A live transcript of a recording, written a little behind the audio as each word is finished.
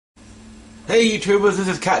Hey YouTubers, this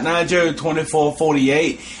is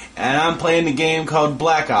Cat9Joe2448 and I'm playing the game called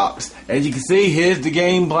Black Ops. As you can see, here's the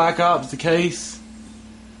game Black Ops, the case.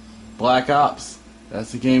 Black Ops.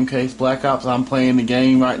 That's the game case, Black Ops. I'm playing the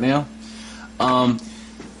game right now. I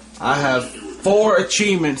have 4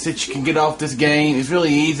 achievements that you can get off this game. It's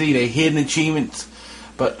really easy, they're hidden achievements.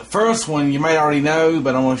 But the first one you might already know,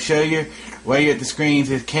 but I want to show you. Where you're at the screen, it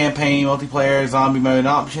says campaign, multiplayer, zombie mode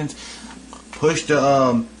options. Push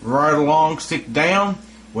the right along stick down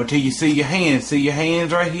until you see your hands. See your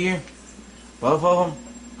hands right here? Both of them?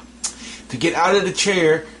 To get out of the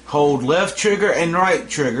chair, hold left trigger and right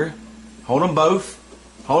trigger. Hold them both.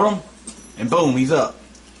 Hold them. And boom, he's up.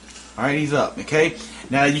 Alright, he's up. Okay?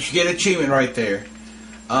 Now you should get an achievement right there.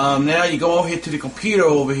 Now you go over here to the computer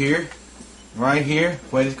over here. Right here.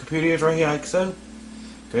 Where this computer is, right here, like so.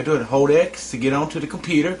 Go to it. Hold X to get onto the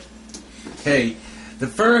computer. Okay. The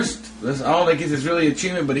first, all that gets is really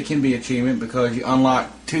achievement, but it can be achievement because you unlock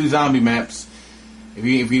 2 zombie maps. If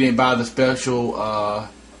you didn't buy the special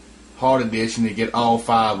hard edition, you get all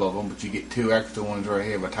 5 of them, but you get 2 extra ones right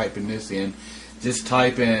here by typing this in. Just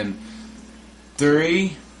type in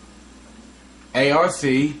 3 ARC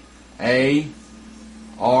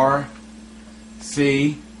ARC,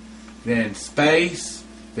 then space,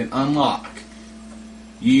 then unlock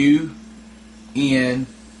UNLOCK, and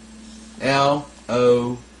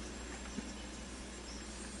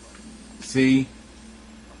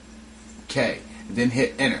then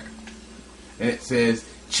hit enter. And it says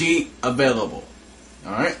cheat available.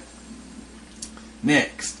 Alright?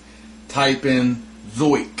 Next, type in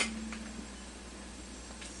Zoic.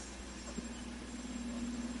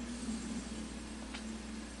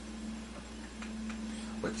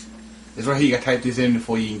 Which is right here. You gotta type this in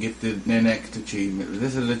before you can get the next achievement.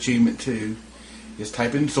 This is achievement 2. Just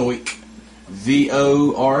type in Zoic.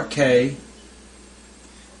 ZORK,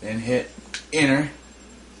 and hit enter,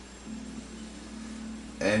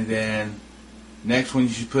 and then next one you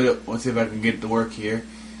should put it. Let's see if I can get it to work here.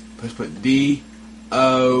 Let's put DOA,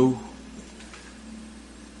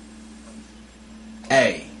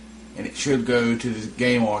 and it should go to this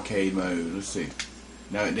game arcade mode. Let's see.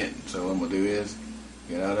 No, it didn't. So what I'm gonna do is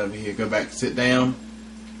get out of here, go back, sit down.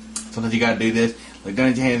 Sometimes you gotta do this. Look down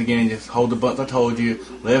at your hands again and just hold the buttons I told you.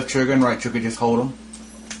 Left trigger and right trigger, just hold them.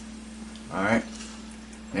 Alright.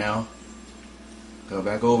 Now, go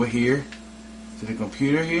back over here to the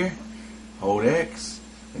computer here. Hold X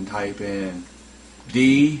and type in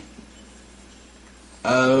DOA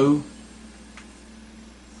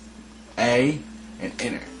and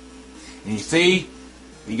enter. And you see,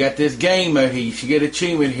 you got this game mode here. You should get an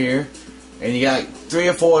achievement here. And you got 3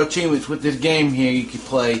 or 4 achievements with this game here you can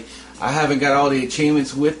play. I haven't got all the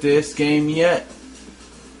achievements with this game yet,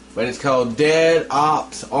 but it's called Dead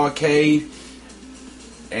Ops Arcade,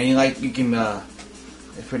 and you can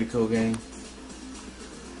it's a pretty cool game.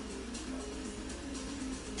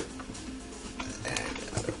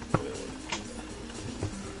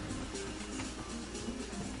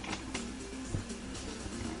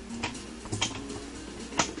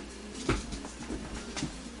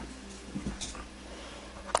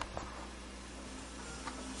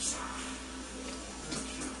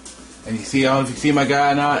 And you see, I don't know if you see my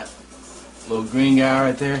guy or not, little green guy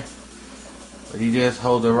right there, but he just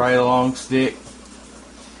holds the right along stick,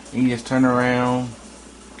 and you just turn around.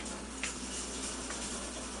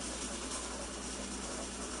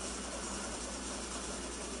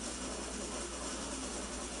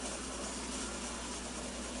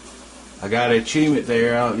 I got an achievement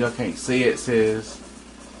there, y'all can't see it, says,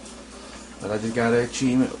 but I just got an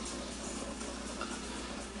achievement.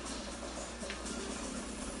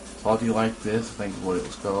 Salty Like This, I think is what it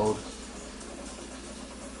was called.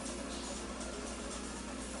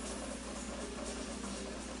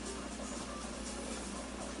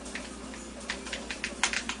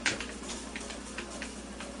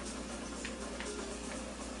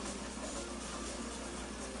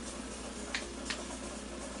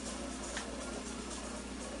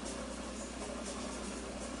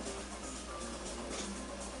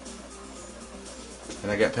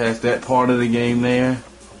 And I got past that part of the game there.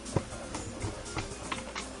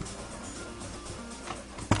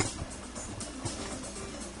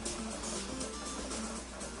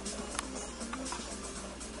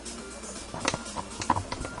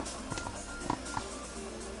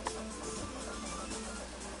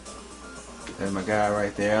 There's my guy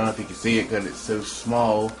right there. I don't know if you can see it because it's so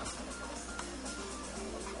small.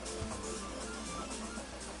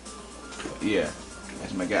 But yeah,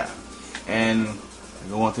 that's my guy. And I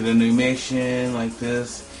go on to the new mission like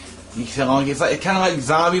this. You can, it's kind of like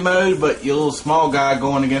zombie mode, but your little small guy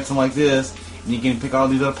going against him like this, And you can pick all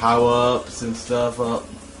these other power-ups and stuff up.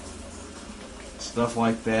 Stuff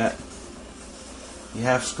like that. You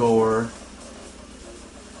have score.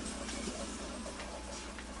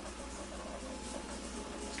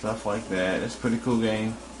 Stuff like that. It's a pretty cool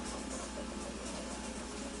game.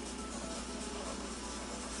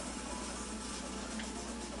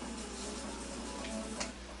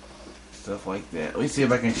 Stuff like that. Let me see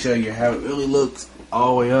if I can show you how it really looks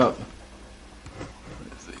all the way up.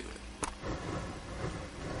 Let's see.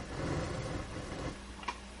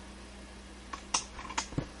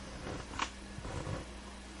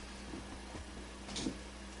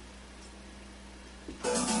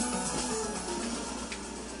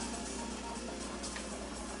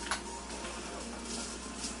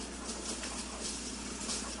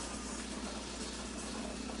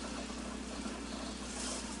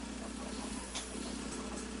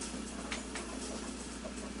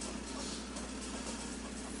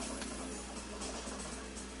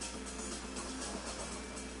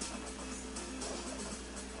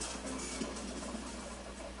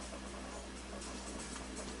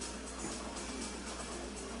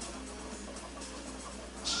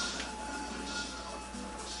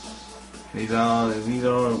 These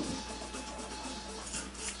are.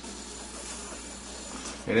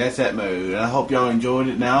 Okay, that's that mode. I hope y'all enjoyed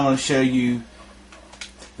it. Now I'm going to show you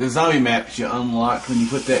the zombie maps you unlock when you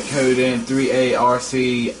put that code in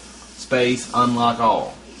 3ARC space unlock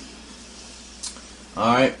all.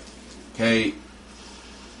 Alright. Okay.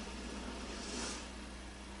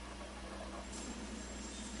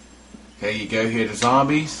 Okay, you go here to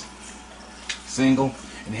zombies. Single.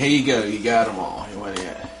 And here you go. You got them all. Here, where they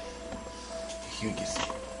at? Here you can see.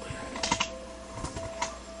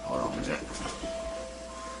 Hold on a minute.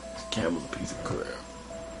 This camera's a piece of crap.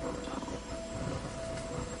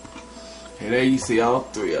 Okay, there you see all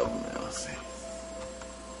three of them now. Let's see.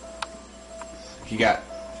 You got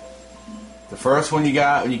the first one you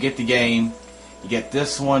got when you get the game. You get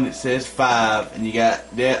this one that says 5, and you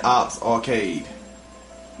got Dead Ops Arcade.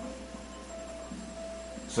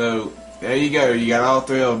 So there you go. You got all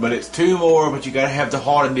three of them, but it's 2 more. But you got to have the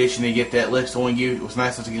hard edition to get that list on you. It was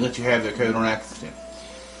nice to let you have their code on accident.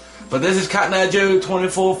 But this is Cotton Eye Joe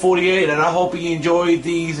 2448, and I hope you enjoyed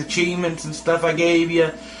these achievements and stuff I gave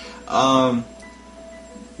you.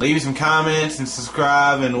 Leave me some comments and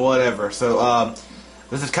subscribe and whatever. So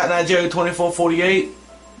this is Cotton Eye Joe 2448.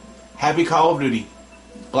 Happy Call of Duty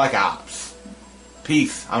Black Ops.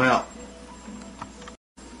 Peace. I'm out.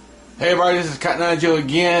 Hey everybody, this is Cotton Eye Joe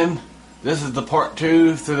again. This is the part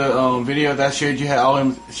 2 to the video that I showed you how all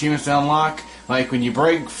them achievements to unlock. Like when you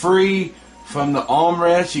break free from the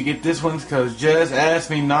armrest, you get this one because Jess asked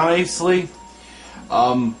me nicely.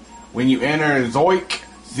 When you enter Zoik,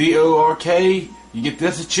 Z-O-R-K, you get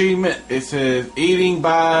this achievement. It says eating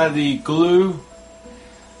by the glue.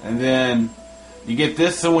 And then you get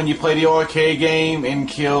this one when you play the arcade game and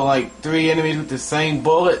kill like 3 enemies with the same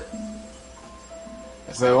bullet.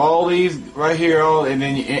 So all these right here, and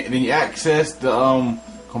then you access the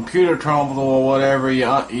computer terminal or whatever.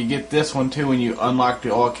 You get this one too when you unlock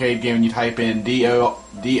the arcade game and you type in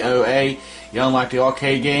DOA. You unlock the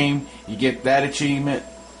arcade game. You get that achievement.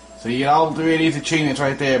 So you get all 3 of these achievements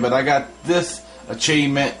right there. But I got this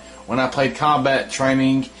achievement when I played combat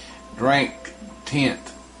training, rank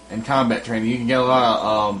 10th in combat training. You can get a lot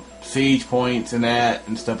of siege points and that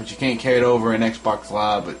and stuff, but you can't carry it over in Xbox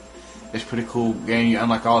Live. But it's a pretty cool game. You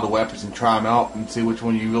unlock all the weapons and try them out and see which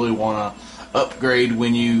one you really want to upgrade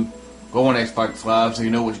when you go on Xbox Live, so you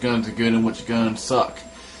know which guns are good and which guns suck.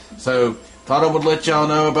 So, thought I would let y'all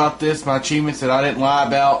know about this, my achievements that I didn't lie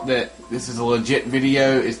about, that this is a legit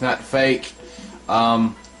video, it's not fake.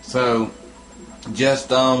 So,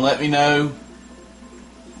 just let me know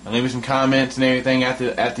and leave me some comments and everything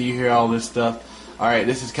after you hear all this stuff. Alright,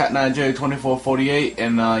 this is Cotton Eye Joe 2448,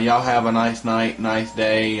 and y'all have a nice night, nice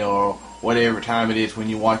day, or whatever time it is when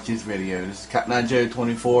you watch this video. This is Cotton Eye Joe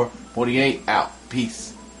 2448, out. Peace.